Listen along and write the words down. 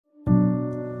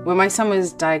When my son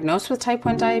was diagnosed with type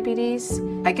 1 diabetes,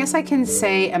 I guess I can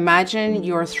say, imagine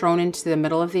you're thrown into the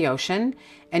middle of the ocean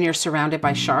and you're surrounded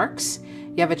by sharks.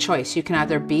 You have a choice. You can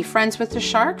either be friends with the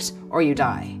sharks or you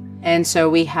die. And so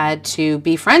we had to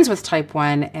be friends with type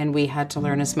 1, and we had to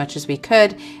learn as much as we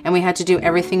could, and we had to do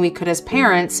everything we could as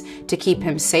parents to keep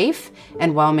him safe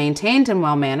and well maintained and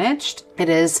well managed. It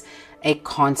is a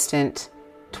constant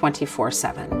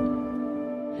 24/7.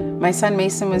 My son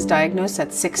Mason was diagnosed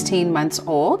at 16 months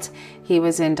old. He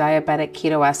was in diabetic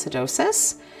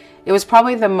ketoacidosis. It was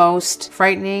probably the most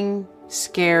frightening,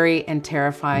 scary, and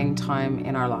terrifying time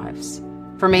in our lives.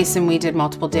 For Mason, we did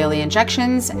multiple daily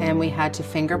injections and we had to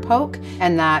finger poke,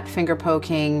 and that finger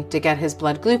poking to get his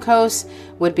blood glucose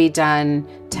would be done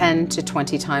 10 to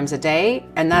 20 times a day,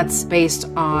 and that's based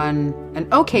on an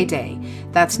okay day.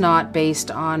 That's not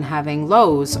based on having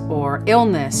lows or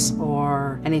illness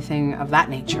or anything of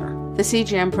that nature. The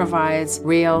CGM provides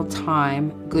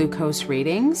real-time glucose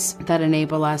readings that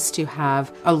enable us to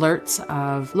have alerts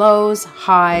of lows,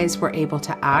 highs. We're able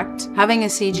to act. Having a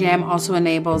CGM also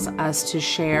enables us to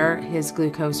share his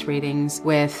glucose readings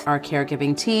with our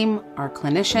caregiving team, our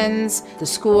clinicians, the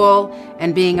school,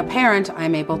 and being a parent,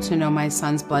 I'm able to know my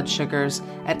son's blood sugars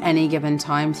at any given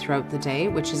time throughout the day,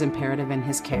 which is imperative in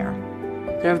his care.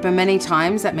 There have been many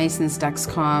times that Mason's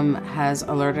Dexcom has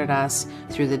alerted us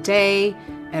through the day,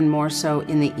 and more so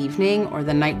in the evening or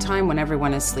the nighttime when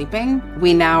everyone is sleeping.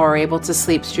 We now are able to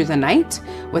sleep through the night.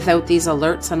 Without these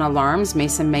alerts and alarms,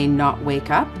 Mason may not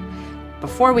wake up.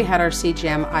 Before we had our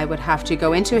CGM, I would have to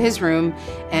go into his room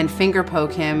and finger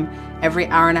poke him every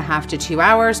hour and a half to 2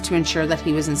 hours to ensure that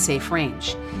he was in safe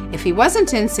range. If he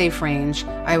wasn't in safe range,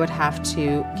 I would have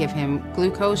to give him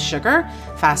glucose, sugar,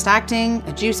 fast acting,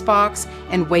 a juice box,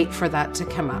 and wait for that to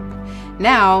come up.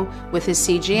 Now, with his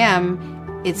CGM,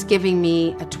 it's giving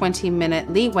me a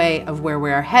 20-minute leeway of where we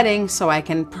are heading so I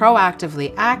can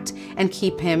proactively act and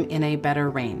keep him in a better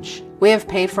range. We have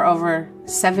paid for over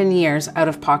 7 years out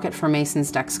of pocket for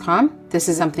Mason's Dexcom. This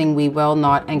is something we will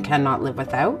not and cannot live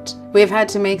without. We've had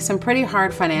to make some pretty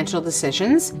hard financial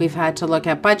decisions. We've had to look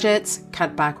at budgets,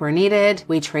 cut back where needed.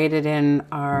 We traded in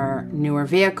our newer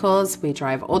vehicles. We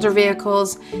drive older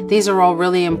vehicles. These are all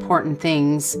really important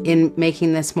things in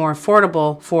making this more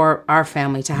affordable for our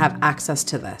family to have access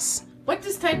to this. What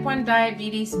does type 1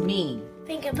 diabetes mean?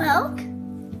 Finger poke,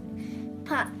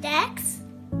 pop Dex,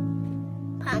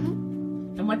 pump.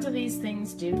 And what do these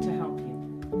things do to help you?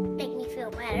 Make me feel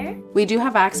better. We do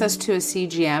have access to a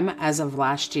CGM as of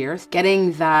last year.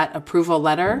 Getting that approval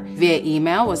letter via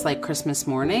email was like Christmas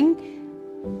morning.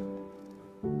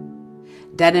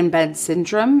 Dead in bed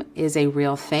syndrome is a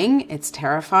real thing. It's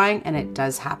terrifying and it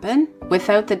does happen.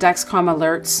 Without the Dexcom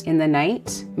alerts in the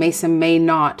night, Mason may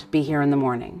not be here in the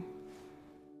morning.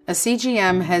 A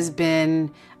CGM has been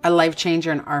a life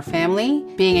changer in our family.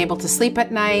 Being able to sleep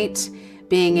at night,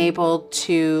 being able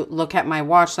to look at my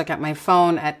watch, look at my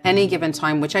phone at any given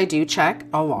time, which I do check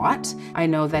a lot. I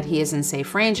know that he is in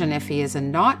safe range, and if he is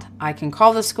not, I can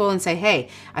call the school and say, hey,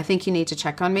 I think you need to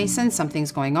check on Mason,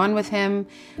 something's going on with him.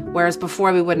 Whereas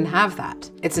before we wouldn't have that.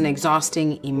 It's an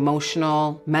exhausting,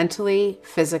 emotional, mentally,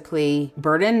 physically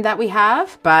burden that we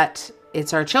have, but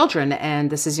it's our children, and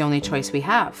this is the only choice we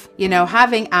have. You know,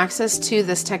 having access to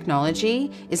this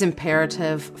technology is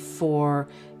imperative for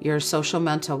your social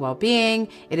mental well-being.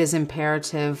 It is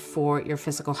imperative for your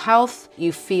physical health.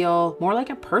 You feel more like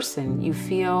a person. You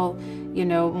feel, you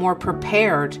know, more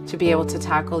prepared to be able to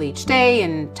tackle each day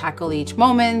and tackle each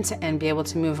moment and be able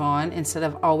to move on instead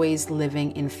of always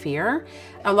living in fear.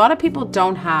 A lot of people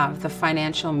don't have the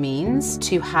financial means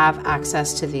to have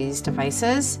access to these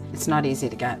devices. It's not easy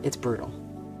to get. It's brutal.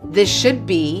 This should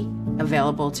be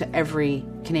available to every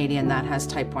Canadian that has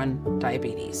type 1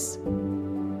 diabetes.